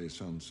to marry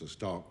Sansa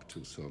Stark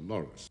to Sir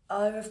Loras.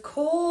 Oh, of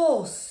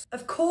course.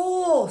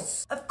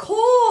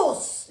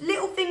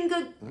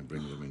 Littlefinger. I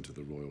bring them into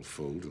the royal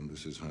fold, and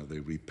this is how they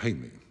repay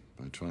me,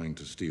 by trying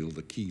to steal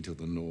the key to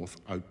the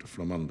north out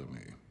from under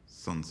me.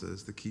 Sansa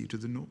is the key to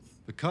the north.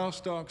 The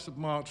Karstarks have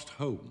marched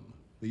home.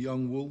 The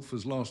young wolf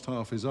has lost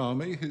half his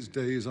army. His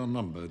days are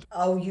numbered.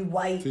 Oh, you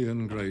wait.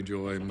 Theon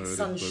Greyjoy murdered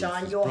Sunshine,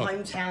 both his your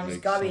brothers, hometown's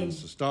makes going.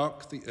 Sansa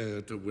Stark the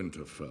heir to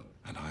Winterfell,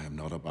 and I am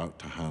not about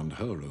to hand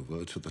her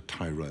over to the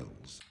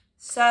Tyrells.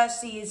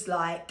 Cersei is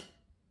like,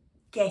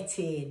 get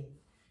in.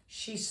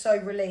 She's so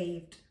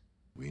relieved.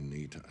 We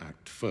need to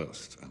act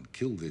first and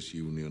kill this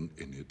union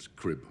in its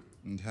crib.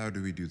 And how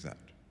do we do that?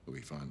 We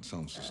find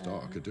Sansa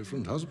Stark a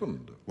different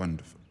husband.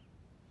 Wonderful.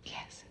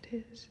 Yes, it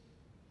is.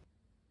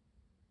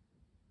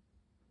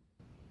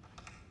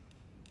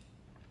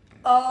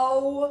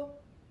 Oh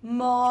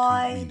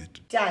my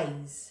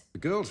days. The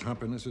girl's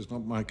happiness is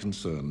not my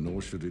concern,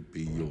 nor should it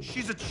be yours.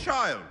 She's a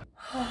child.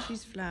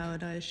 She's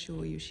flowered, I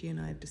assure you. She and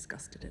I have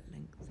discussed it at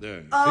length.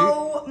 There, you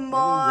Oh see?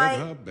 my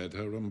Wed her, bed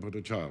her, and put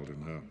a child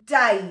in her.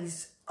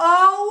 days.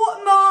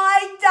 Oh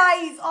my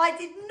days. I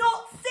did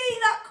not see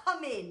that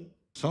coming.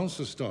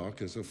 Sansa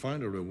Stark is a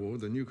finer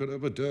reward than you could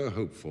ever dare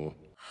hope for.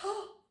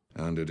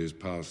 And it is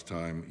past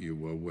time you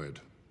were wed.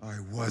 I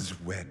was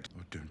wed.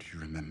 Oh, don't you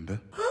remember?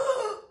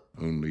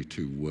 Only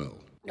too well.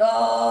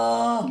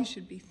 Oh. You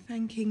should be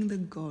thanking the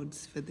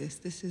gods for this.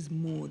 This is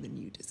more than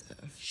you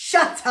deserve.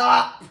 Shut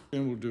up.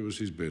 And will do as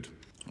he's bid,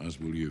 as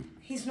will you.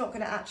 He's not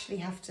going to actually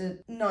have to...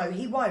 No,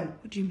 he won't.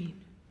 What do you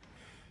mean?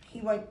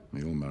 He won't.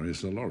 You'll marry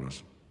Sir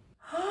Loras.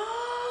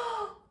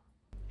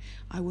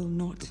 I will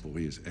not. The boy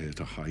is heir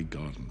to High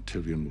Garden.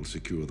 Tyrion will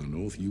secure the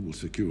north, you will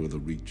secure the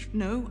Reach.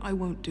 No, I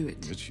won't do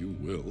it. Yes, you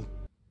will.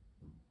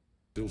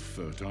 Still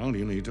fertile,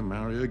 you need to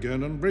marry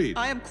again and breed.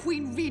 I am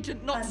Queen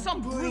Regent, not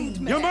some brood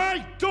You're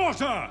my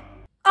daughter!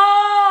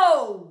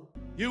 Oh!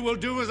 You will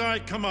do as I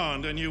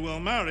command, and you will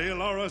marry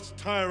Loras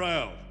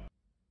Tyrell.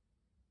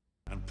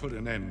 And put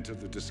an end to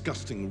the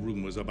disgusting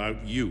rumors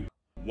about you,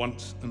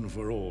 once and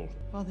for all.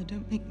 Father,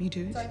 don't make me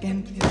do it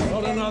again, please.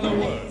 Not another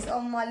word.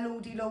 Oh my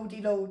lordy,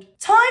 lordy, lord.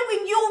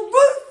 Tywin, you're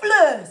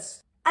ruthless!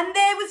 And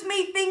there was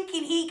me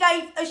thinking he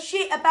gave a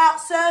shit about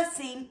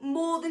Cersei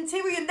more than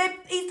Tyrion.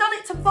 He's done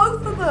it to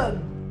both of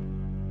them.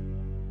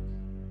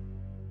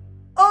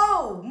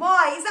 Oh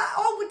my, is that...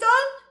 Oh, we're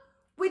done?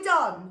 We're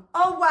done.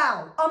 Oh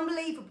wow,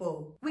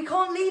 unbelievable. We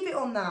can't leave it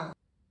on that.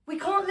 We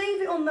can't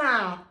leave it on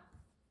that.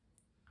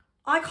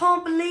 I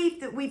can't believe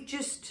that we've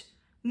just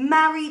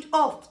married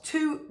off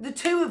the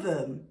two of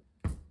them.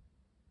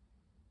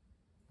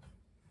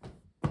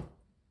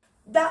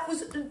 That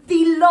was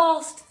the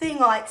last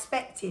thing I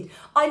expected.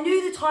 I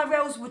knew the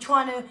Tyrells were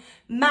trying to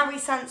marry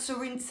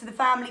Sansa into the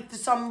family for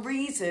some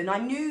reason. I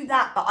knew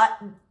that, but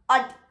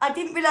I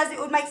didn't realise it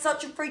would make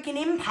such a freaking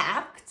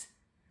impact.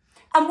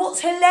 And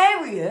what's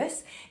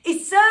hilarious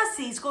is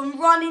Cersei's gone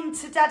run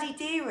into Daddy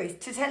Dearest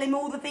to tell him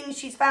all the things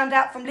she's found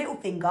out from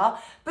Littlefinger,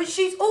 but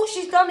all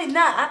she's done in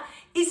that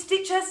is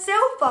stitch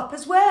herself up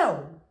as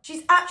well.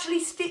 She's actually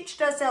stitched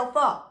herself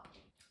up.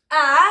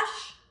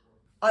 Ash!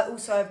 I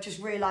also have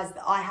just realised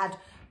that I had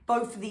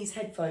both of these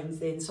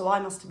headphones in, so I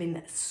must have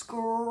been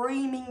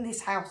screaming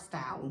this house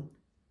down.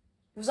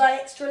 Was I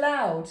extra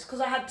loud? It's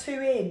because I had two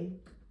in.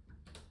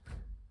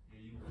 Yeah,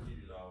 you were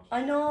really loud.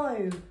 I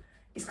know.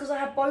 It's because I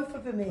had both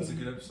of them in. It was a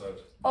good episode.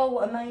 Oh,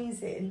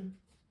 amazing.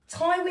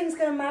 Tywin's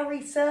going to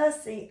marry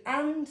Cersei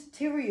and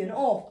Tyrion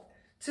off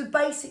to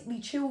basically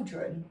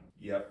children.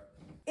 Yep.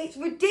 It's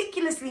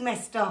ridiculously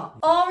messed up.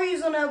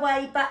 Arya's on her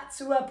way back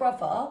to her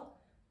brother.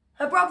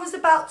 Her brother's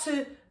about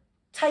to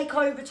take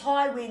over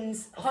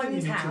Tywin's hometown. You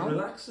need to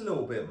relax a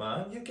little bit,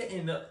 man. You're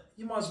getting...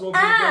 you might as well be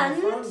on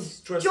the phone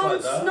dressed Jon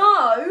like that.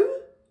 Snow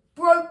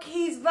broke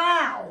his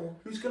vow.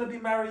 Who's going to be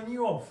marrying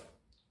you off?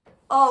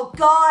 Oh,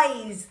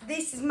 guys,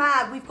 this is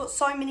mad. We've got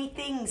so many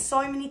things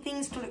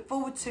to look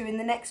forward to in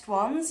the next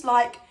ones.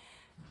 Like,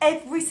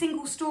 every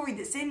single story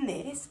that's in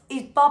this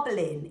is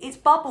bubbling. It's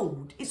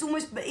bubbled. It's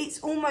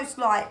almost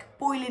like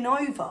boiling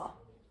over.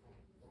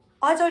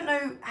 I don't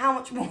know how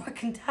much more I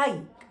can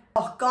take.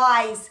 Oh,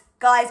 guys,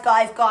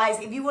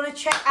 if you want to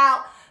check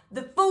out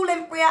the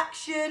full-length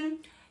reaction,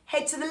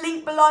 head to the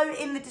link below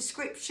in the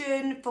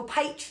description for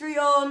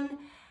Patreon.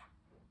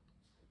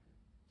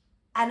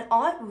 And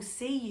I will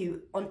see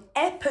you on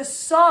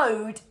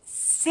episode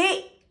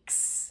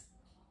 6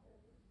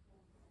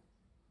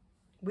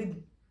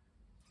 with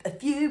a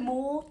few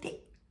more things.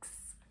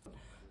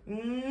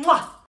 Mwah!